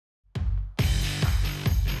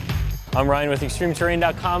I'm Ryan with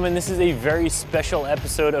ExtremeTerrain.com, and this is a very special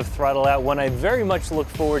episode of Throttle Out, one I very much look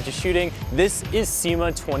forward to shooting. This is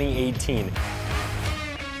SEMA 2018.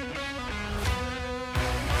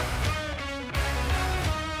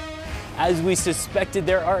 As we suspected,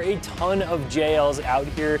 there are a ton of JLs out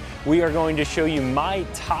here. We are going to show you my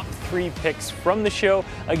top 3 picks from the show.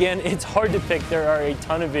 Again, it's hard to pick. There are a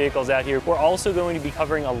ton of vehicles out here. We're also going to be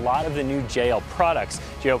covering a lot of the new JL products.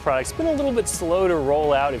 JL products been a little bit slow to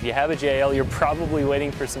roll out. If you have a JL, you're probably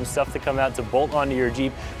waiting for some stuff to come out to bolt onto your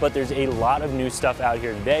Jeep, but there's a lot of new stuff out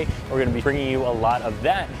here today. We're going to be bringing you a lot of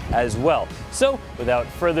that as well. So without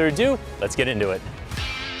further ado, let's get into it.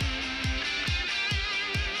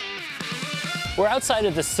 We're outside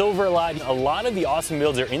at the Silver Lot. A lot of the awesome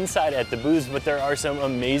builds are inside at the booths, but there are some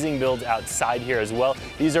amazing builds outside here as well.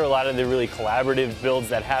 These are a lot of the really collaborative builds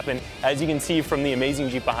that happen. As you can see from the amazing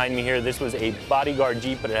Jeep behind me here, this was a bodyguard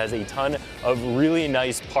Jeep, but it has a ton of really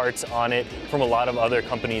nice parts on it from a lot of other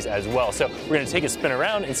companies as well. So we're gonna take a spin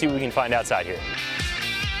around and see what we can find outside here.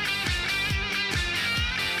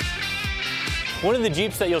 One of the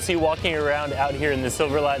Jeeps that you'll see walking around out here in the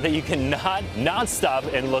Silver Lot that you cannot not stop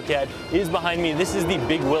and look at is behind me. This is the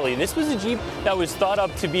Big Willie. This was a Jeep that was thought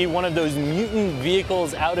up to be one of those mutant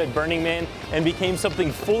vehicles out at Burning Man and became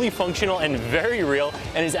something fully functional and very real,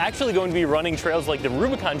 and is actually going to be running trails like the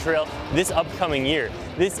Rubicon Trail this upcoming year.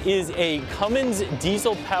 This is a Cummins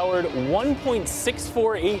diesel-powered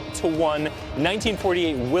 1.648 to 1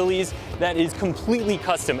 1948 Willys that is completely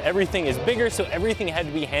custom. Everything is bigger, so everything had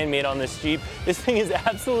to be handmade on this Jeep. This thing is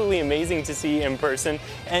absolutely amazing to see in person,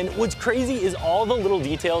 and what's crazy is all the little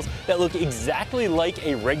details that look exactly like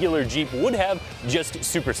a regular Jeep would have, just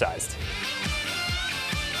supersized.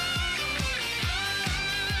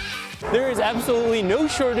 There is absolutely no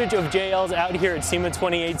shortage of JLs out here at SEMA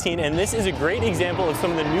 2018, and this is a great example of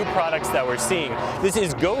some of the new products that we're seeing. This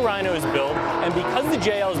is Go Rhino's build, and because the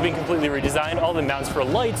JL has been completely redesigned, all the mounts for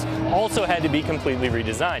lights also had to be completely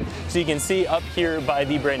redesigned. So you can see up here by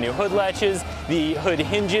the brand new hood latches, the hood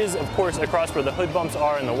hinges, of course, across where the hood bumps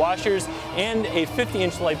are and the washers, and a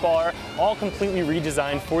 50-inch light bar, all completely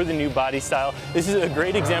redesigned for the new body style. This is a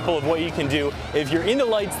great example of what you can do if you're into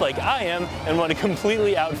lights like I am and want to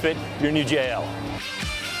completely outfit your new JL.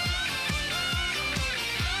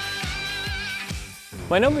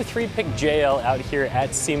 My number 3 pick JL out here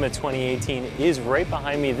at SEMA 2018 is right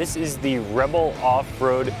behind me. This is the Rebel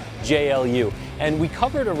Off-Road JLU. And we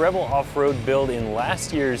covered a Rebel Off-Road build in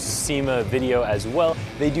last year's SEMA video as well.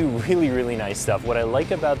 They do really, really nice stuff. What I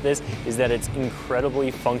like about this is that it's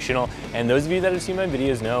incredibly functional, and those of you that have seen my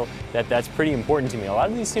videos know that that's pretty important to me. A lot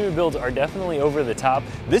of these SEMA builds are definitely over the top,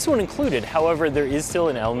 this one included. However, there is still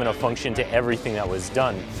an element of function to everything that was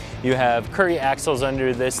done. You have Curry axles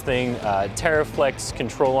under this thing, TerraFlex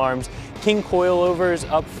control arms, King coilovers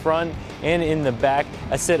up front and in the back,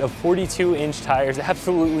 a set of 42-inch tires,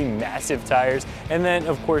 absolutely massive tires, and then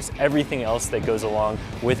of course everything else that goes along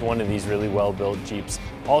with one of these really well-built Jeeps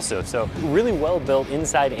also. So really well built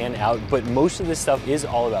inside and out, but most of this stuff is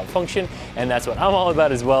all about function, and that's what I'm all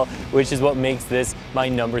about as well, which is what makes this my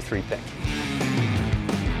number 3 pick.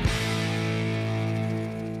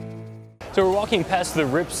 So we're walking past the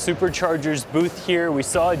RIP Superchargers booth here. We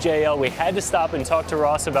saw a JL. We had to stop and talk to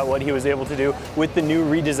Ross about what he was able to do with the new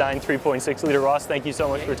redesigned 3.6 liter. Ross, thank you so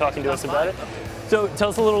much for talking to us about it. So tell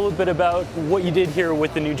us a little bit about what you did here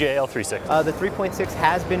with the new JL 3.6. The 3.6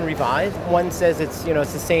 has been revised. One says it's the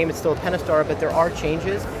same, it's still a Pentastar, but there are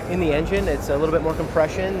changes in the engine. It's a little bit more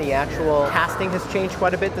compression. The actual casting has changed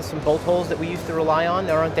quite a bit. There's some bolt holes that we used to rely on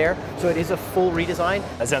that aren't there. So it is a full redesign.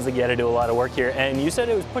 That sounds like you had to do a lot of work here, and you said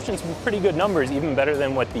it was pushing some pretty good numbers, even better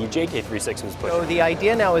than what the JK 3.6 was pushing. So the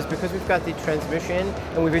idea now is, because we've got the transmission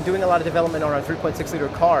and we've been doing a lot of development on our 3.6 liter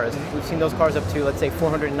cars, we've seen those cars up to, let's say,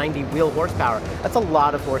 490 wheel horsepower. That's a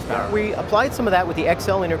lot of horsepower. We applied some of that with the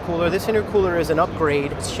XL intercooler. This intercooler is an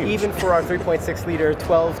upgrade, even for our 3.6 liter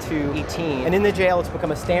 12 to 18. And in the JL, it's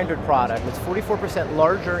become a standard product. It's 44%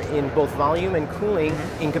 larger in both volume and cooling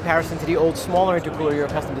in comparison to the old smaller intercooler you're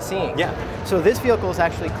accustomed to seeing. Yeah. So this vehicle has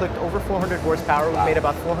actually clicked over 400 horsepower. We've made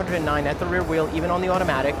about 409 at the rear wheel, even on the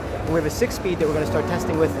automatic. And we have a 6-speed that we're going to start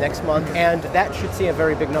testing with next month, and that should see a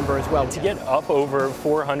very big number as well. To get up over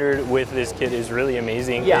 400 with this kit is really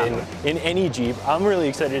amazing in any Jeep. I'm really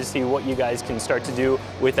excited to see what you guys can start to do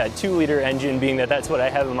with that 2-liter engine, being that that's what I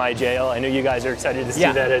have in my JL. I know you guys are excited to see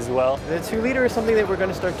that as well. The 2-liter is something that we're going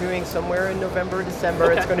to start doing somewhere in November, December.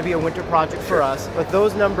 It's going to be a winter project for us, but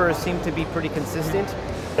those numbers seem to be pretty consistent.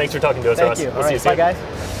 Thanks for talking to us, Ross. Thank you. We'll see you soon. Bye, guys.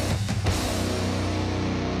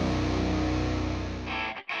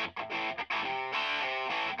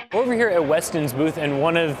 Over here at Weston's booth, and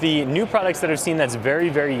one of the new products that I've seen that's very,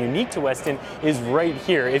 very unique to Weston is right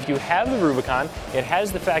here. If you have the Rubicon, it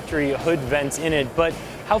has the factory hood vents in it, but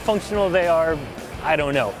how functional they are, I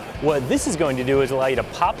don't know. What this is going to do is allow you to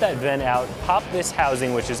pop that vent out, pop this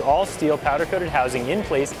housing, which is all steel powder-coated housing, in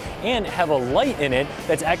place, and have a light in it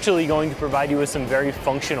that's actually going to provide you with some very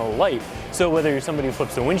functional light. So whether you're somebody who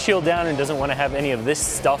flips the windshield down and doesn't want to have any of this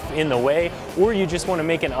stuff in the way, or you just want to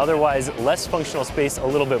make an otherwise less functional space a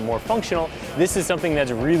little bit more functional, this is something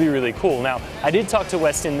that's really, really cool. Now, I did talk to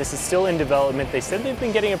Weston. This is still in development. They said they've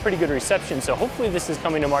been getting a pretty good reception, so hopefully this is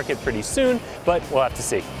coming to market pretty soon, but we'll have to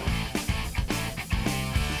see.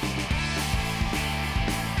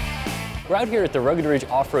 We're out here at the Rugged Ridge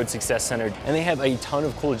Off-Road Success Center, and they have a ton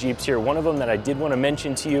of cool Jeeps here. One of them that I did want to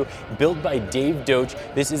mention to you, built by Dave Doach.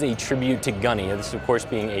 This is a tribute to Gunny. This, of course,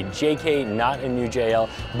 being a JK, not a new JL,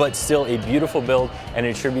 but still a beautiful build and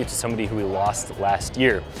a tribute to somebody who we lost last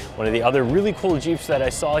year. One of the other really cool Jeeps that I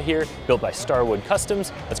saw here, built by Starwood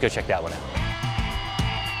Customs. Let's go check that one out.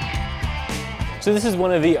 So this is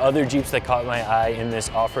one of the other Jeeps that caught my eye in this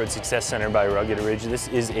Off-Road Success Center by Rugged Ridge. This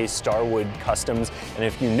is a Starwood Customs, and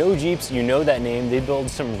if you know Jeeps, you know that name. They build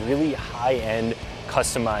some really high-end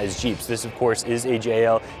customized Jeeps. This, of course, is a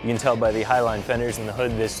JL. You can tell by the Highline fenders in the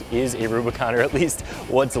hood, this is a Rubicon, or at least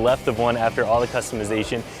what's left of one after all the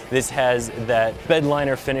customization. This has that bed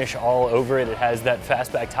liner finish all over it. It has that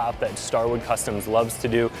fastback top that Starwood Customs loves to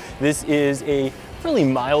do. This is a really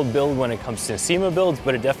mild build when it comes to SEMA builds,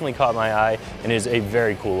 but it definitely caught my eye and is a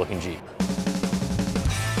very cool looking Jeep.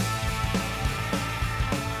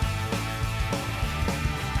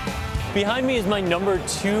 Behind me is my number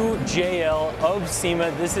 2 JL of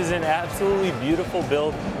SEMA. This is an absolutely beautiful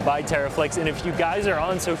build by TerraFlex, and if you guys are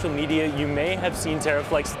on social media, you may have seen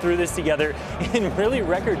TerraFlex threw this together in really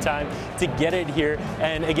record time to get it here,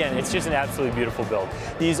 and again, it's just an absolutely beautiful build.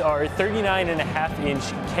 These are 39.5-inch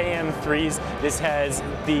KM3s. This has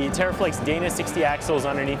the TerraFlex Dana 60 axles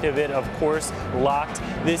underneath of it, of course, locked.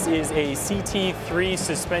 This is a CT3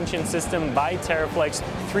 suspension system by TerraFlex,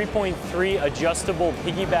 3.3 adjustable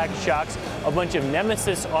piggyback shocks, a bunch of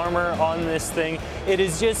Nemesis armor on this thing. It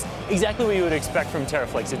is just exactly what you would expect from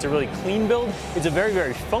TerraFlex. It's a really clean build. It's a very,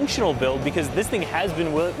 very functional build because this thing has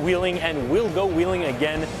been wheeling and will go wheeling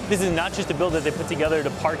again. This is not just a build that they put together to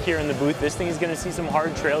park here in the booth. This thing is going to see some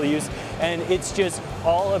hard trail use, and it's just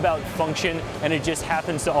all about function, and it just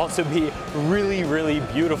happens to also be really, really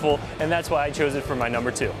beautiful, and that's why I chose it for my number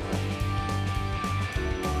 2.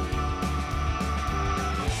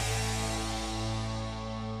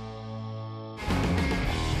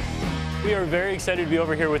 We are very excited to be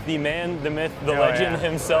over here with the man, the myth, the legend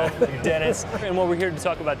himself, Dennis. And what we're here to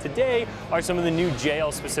talk about today are some of the new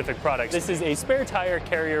JL specific products. This is a spare tire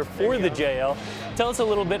carrier for the JL. Tell us a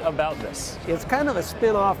little bit about this. It's kind of a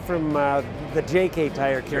spin-off from the JK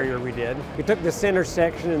tire carrier we did. We took the center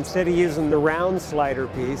section, instead of using the round slider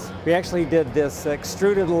piece, we actually did this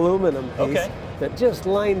extruded aluminum piece that just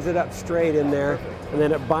lines it up straight in there. And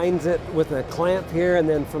then it binds it with a clamp here and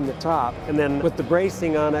then from the top. And then with the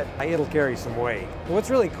bracing on it, it'll carry some weight. And what's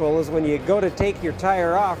really cool is when you go to take your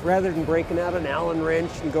tire off, rather than breaking out an Allen wrench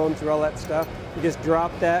and going through all that stuff, you just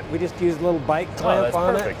drop that. We just use a little bike clamp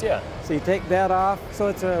on it. Yeah. So you take that off. So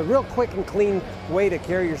it's a real quick and clean way to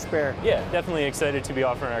carry your spare. Yeah, definitely excited to be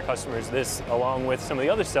offering our customers this along with some of the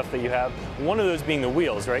other stuff that you have. One of those being the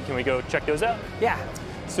wheels, right? Can we go check those out? Yeah.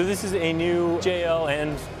 So this is a new JL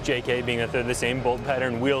and JK, being that they're the same bolt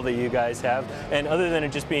pattern wheel that you guys have. And other than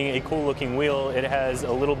it just being a cool looking wheel, it has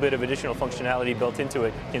a little bit of additional functionality built into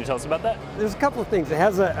it. Can you tell us about that? There's a couple of things. It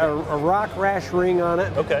has a rock rash ring on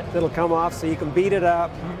it that'll come off, so you can beat it up,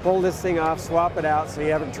 pull this thing off, swap it out so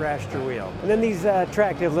you haven't trashed your wheel. And then these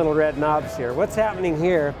attractive little red knobs here. What's happening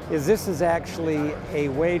here is this is actually a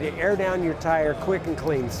way to air down your tire quick and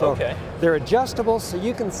clean. So they're adjustable, so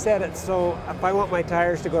you can set it so if I want my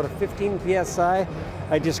tires to go to 15 PSI,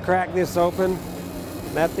 I just crack this open,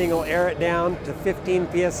 that thing will air it down to 15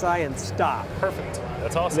 PSI and stop. Perfect.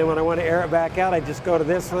 That's awesome. And then when I want to air it back out, I just go to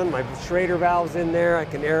this one, my Schrader valve's in there, I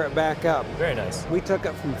can air it back up. Very nice. We took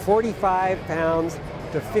it from 45 pounds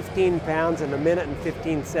to 15 pounds in 1 minute and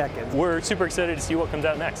 15 seconds. We're super excited to see what comes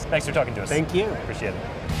out next. Thanks for talking to us. Thank you. Appreciate it.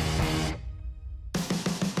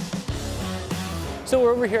 So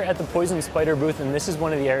we're over here at the Poison Spider booth, and this is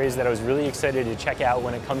one of the areas that I was really excited to check out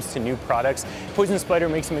when it comes to new products. Poison Spider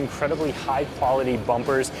makes some incredibly high quality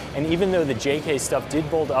bumpers, and even though the JK stuff did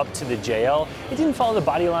bolt up to the JL, it didn't follow the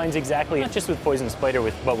body lines exactly, not just with Poison Spider,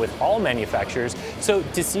 but with all manufacturers. So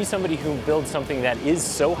to see somebody who builds something that is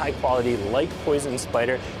so high quality like Poison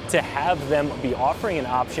Spider, to have them be offering an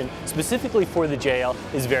option specifically for the JL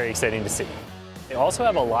is very exciting to see. They also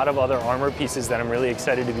have a lot of other armor pieces that I'm really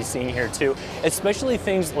excited to be seeing here too, especially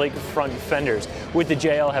things like front fenders. With the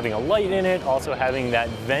JL having a light in it, also having that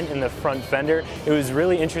vent in the front fender, it was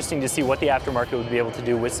really interesting to see what the aftermarket would be able to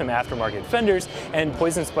do with some aftermarket fenders, and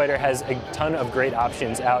Poison Spyder has a ton of great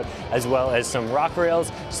options out, as well as some rock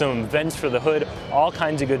rails, some vents for the hood, all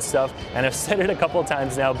kinds of good stuff. And I've said it a couple of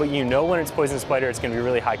times now, but you know when it's Poison Spyder, it's going to be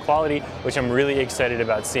really high quality, which I'm really excited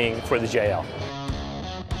about seeing for the JL.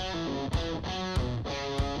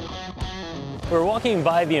 We're walking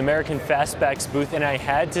by the American Fastbacks booth and I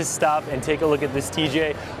had to stop and take a look at this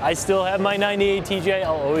TJ. I still have my 98 TJ.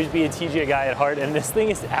 I'll always be a TJ guy at heart, and this thing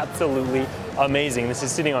is absolutely amazing. This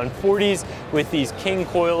is sitting on 40s with these King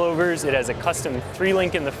coilovers. It has a custom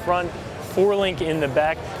 3-link in the front, 4-link in the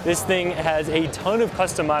back. This thing has a ton of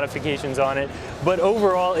custom modifications on it, but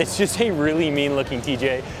overall it's just a really mean looking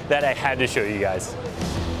TJ that I had to show you guys.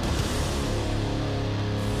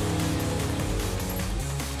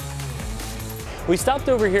 We stopped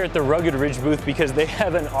over here at the Rugged Ridge booth because they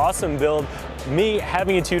have an awesome build. Me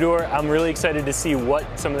having a 2-door, I'm really excited to see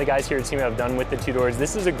what some of the guys here at SEMA have done with the 2 doors.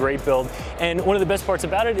 This is a great build, and one of the best parts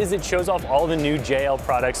about it is it shows off all the new JL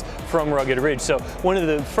products from Rugged Ridge. So one of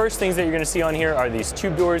the first things that you're going to see on here are these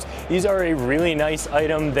tube doors. These are a really nice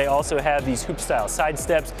item. They also have these hoop style side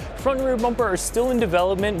steps. Front and rear bumper are still in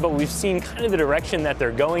development, but we've seen kind of the direction that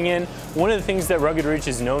they're going in. One of the things that Rugged Ridge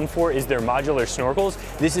is known for is their modular snorkels.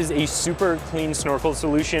 This is a super clean snorkel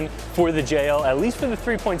solution for the JL, at least for the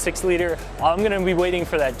 3.6 liter. I'm going to be waiting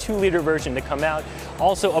for that 2-liter version to come out.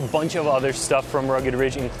 Also a bunch of other stuff from Rugged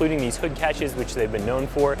Ridge, including these hood catches, which they've been known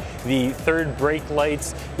for, the third brake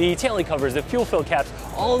lights, the taillight covers, the fuel fill caps,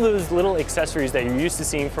 all of those little accessories that you're used to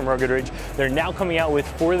seeing from Rugged Ridge. They're now coming out with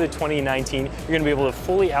for the 2019. You're going to be able to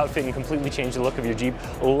fully outfit and completely change the look of your Jeep,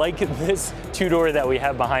 like this 2-door that we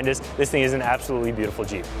have behind us. This thing is an absolutely beautiful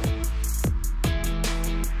Jeep.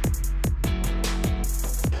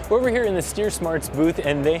 We're over here in the Steer Smarts booth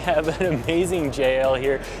and they have an amazing JL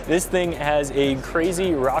here. This thing has a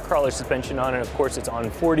crazy rock crawler suspension on it. Of course, it's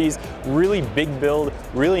on 40s, really big build,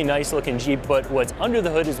 really nice looking Jeep, but what's under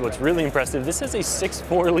the hood is what's really impressive. This has a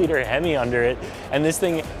 6.4 liter Hemi under it, and this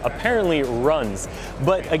thing apparently runs.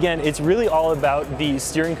 But again, it's really all about the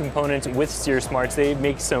steering components with Steer Smarts. They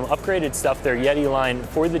make some upgraded stuff, their Yeti line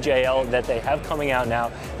for the JL that they have coming out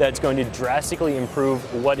now that's going to drastically improve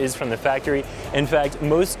what is from the factory. In fact,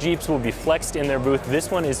 most Jeeps will be flexed in their booth. This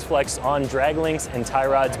one is flexed on drag links and tie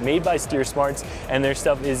rods made by Steer Smarts, and their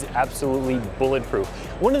stuff is absolutely bulletproof.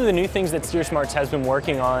 One of the new things that Steer Smarts has been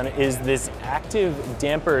working on is this active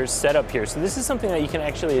damper setup here. So this is something that you can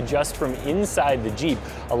actually adjust from inside the Jeep.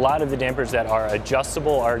 A lot of the dampers that are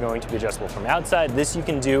adjustable are going to be adjustable from outside. This you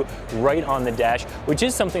can do right on the dash, which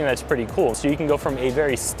is something that's pretty cool. So you can go from a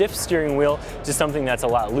very stiff steering wheel to something that's a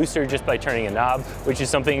lot looser just by turning a knob, which is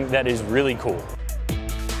something that is really cool.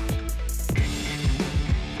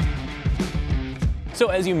 So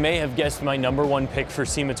as you may have guessed, my #1 pick for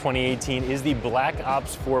SEMA 2018 is the Black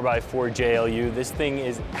Ops 4x4 JLU. This thing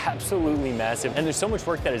is absolutely massive, and there's so much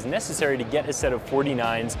work that is necessary to get a set of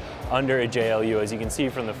 49s under a JLU. As you can see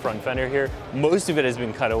from the front fender here, most of it has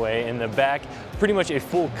been cut away. In the back, pretty much a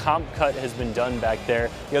full comp cut has been done back there.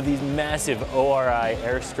 You have these massive ORI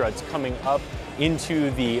air struts coming up into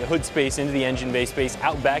the hood space, into the engine bay space.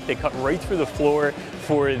 Out back, they cut right through the floor.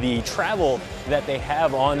 For the travel that they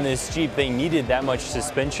have on this Jeep, they needed that much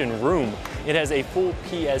suspension room. It has a full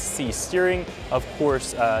PSC steering, of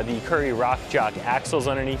course, the Curry Rock Jock axles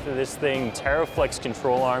underneath of this thing, TerraFlex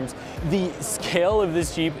control arms. The scale of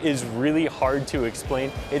this Jeep is really hard to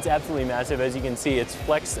explain. It's absolutely massive. As you can see, it's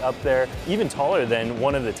flexed up there, even taller than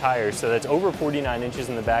one of the tires. So that's over 49 inches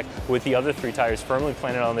in the back with the other 3 tires firmly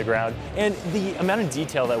planted on the ground. And the amount of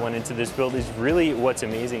detail that went into this build is really what's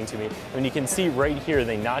amazing to me. And you can see right here,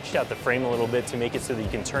 they notched out the frame a little bit to make it so that you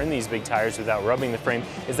can turn these big tires without rubbing the frame.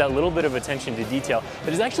 Is that little bit of attention to detail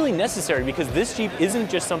that is actually necessary, because this Jeep isn't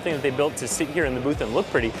just something that they built to sit here in the booth and look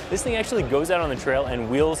pretty. This thing actually goes out on the trail and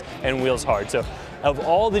wheels hard. So of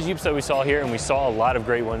all the Jeeps that we saw here, and we saw a lot of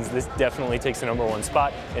great ones, this definitely takes the #1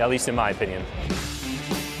 spot, at least in my opinion.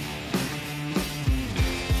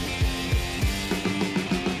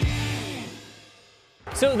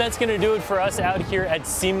 So that's going to do it for us out here at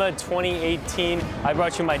SEMA 2018. I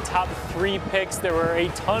brought you my top 3 picks. There were a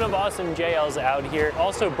ton of awesome JLs out here.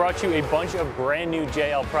 Also brought you a bunch of brand new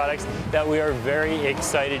JL products that we are very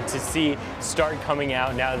excited to see start coming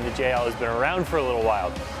out now that the JL has been around for a little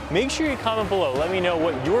while. Make sure you comment below. Let me know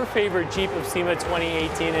what your favorite Jeep of SEMA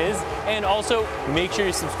 2018 is. And also make sure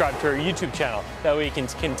you subscribe to our YouTube channel. That way you can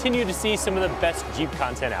continue to see some of the best Jeep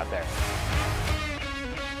content out there.